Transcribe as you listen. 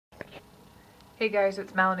Hey guys,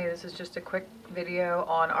 it's Melanie. This is just a quick video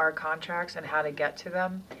on our contracts and how to get to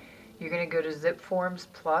them. You're going to go to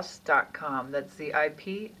zipformsplus.com. That's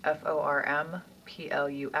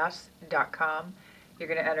zipformsplus.com. You're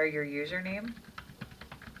going to enter your username,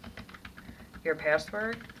 your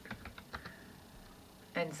password,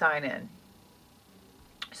 and sign in.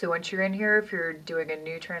 So once you're in here, if you're doing a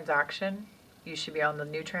new transaction, you should be on the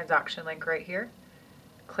new transaction link right here.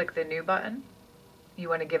 Click the new button. You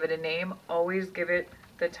want to give it a name. Always give it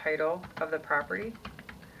the title of the property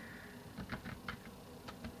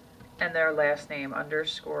and their last name,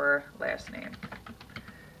 underscore last name.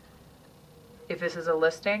 If this is a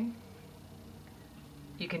listing,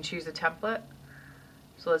 you can choose a template.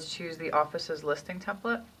 So let's choose the office's listing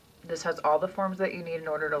template. This has all the forms that you need in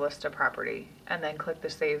order to list a property, and then click the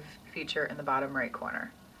save feature in the bottom right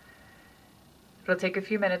corner. It'll take a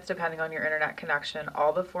few minutes depending on your internet connection.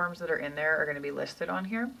 All the forms that are in there are going to be listed on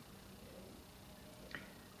here.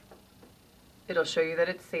 It'll show you that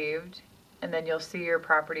it's saved, and then you'll see your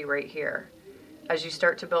property right here. As you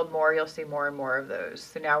start to build more, you'll see more and more of those.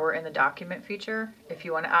 So now we're in the document feature. If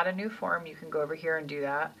you want to add a new form, you can go over here and do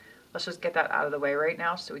that. Let's just get that out of the way right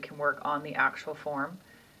now so we can work on the actual form.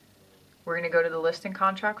 We're going to go to the listing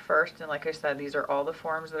contract first, and like I said, these are all the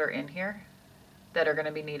forms that are in here that are going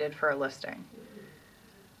to be needed for a listing.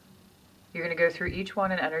 You're going to go through each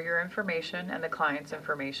one and enter your information and the client's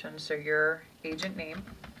information. So your agent name,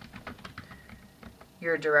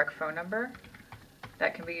 your direct phone number,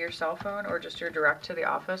 that can be your cell phone or just your direct to the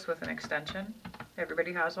office with an extension.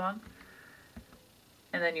 Everybody has one.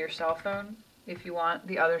 And then your cell phone, if you want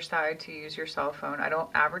the other side to use your cell phone. I don't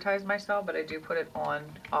advertise my cell, but I do put it on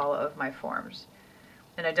all of my forms.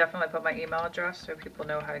 And I definitely put my email address so people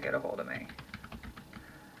know how to get a hold of me.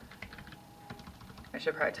 I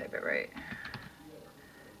should probably type it right.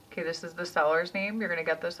 Okay, this is the seller's name. You're going to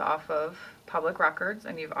get this off of public records,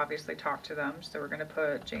 and you've obviously talked to them, so we're going to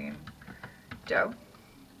put Jane Doe.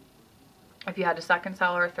 If you had a second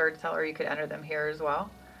seller or third seller, you could enter them here as well.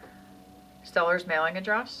 Seller's mailing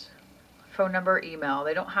address, phone number, email.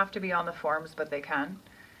 They don't have to be on the forms, but they can.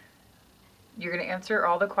 You're going to answer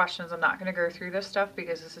all the questions. I'm not going to go through this stuff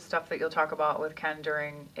because this is stuff that you'll talk about with Ken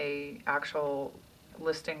during a actual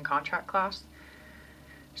listing contract class.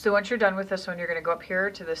 So once you're done with this one, you're going to go up here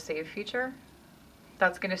to the save feature.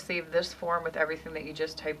 That's going to save this form with everything that you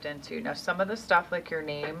just typed into. Now some of the stuff like your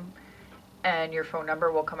name and your phone number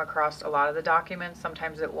will come across a lot of the documents.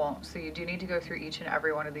 Sometimes it won't. So you do need to go through each and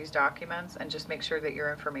every one of these documents and just make sure that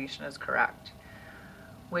your information is correct.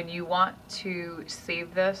 When you want to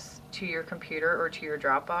save this to your computer or to your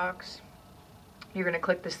Dropbox, you're going to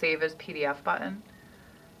click the Save as PDF button.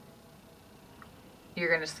 You're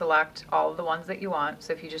going to select all of the ones that you want.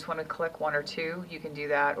 So if you just want to click one or two, you can do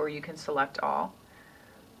that, or you can select all.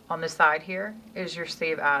 On the side here is your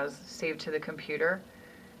Save As, save to the computer.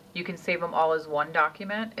 You can save them all as one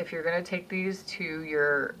document. If you're going to take these to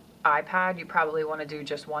your iPad, you probably want to do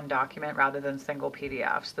just one document rather than single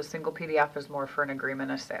PDFs. The single PDF is more for an agreement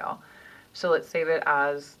of sale. So let's save it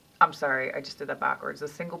as, I'm sorry, I just did that backwards. The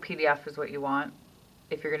single PDF is what you want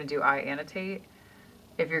if you're going to do iAnnotate.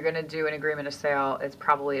 If you're going to do an agreement of sale, it's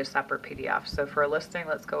probably a separate PDF. So for a listing,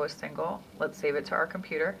 let's go with single. Let's save it to our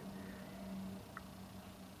computer.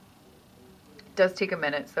 It does take a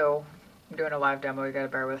minute, so I'm doing a live demo. You got to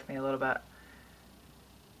bear with me a little bit.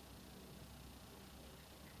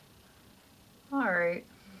 All right.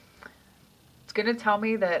 It's going to tell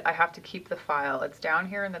me that I have to keep the file. It's down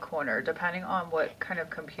here in the corner, depending on what kind of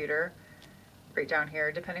computer. Right down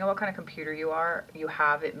here, depending on what kind of computer you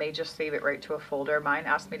have, it may just save it right to a folder. Mine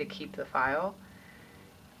asked me to keep the file.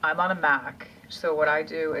 I'm on a Mac, so what I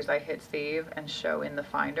do is I hit save and show in the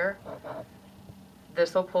Finder.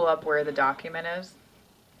 This will pull up where the document is.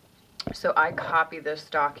 So I copy this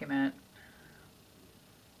document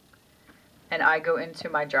and I go into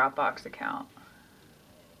my Dropbox account,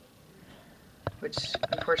 which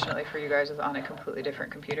unfortunately for you guys is on a completely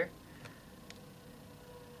different computer.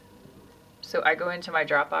 So I go into my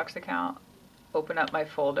Dropbox account, open up my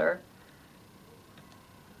folder,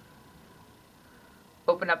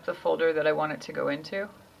 open up the folder that I want it to go into,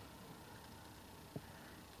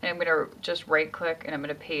 and I'm going to just right click and I'm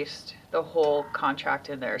going to paste the whole contract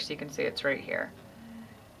in there so you can see it's right here.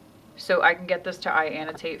 So I can get this to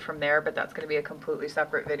iAnnotate from there, but that's going to be a completely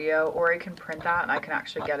separate video, or I can print that and I can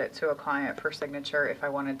actually get it to a client for signature if I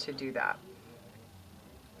wanted to do that.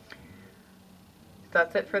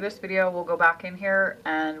 That's it for this video. We'll go back in here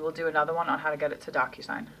and we'll do another one on how to get it to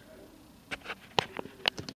DocuSign.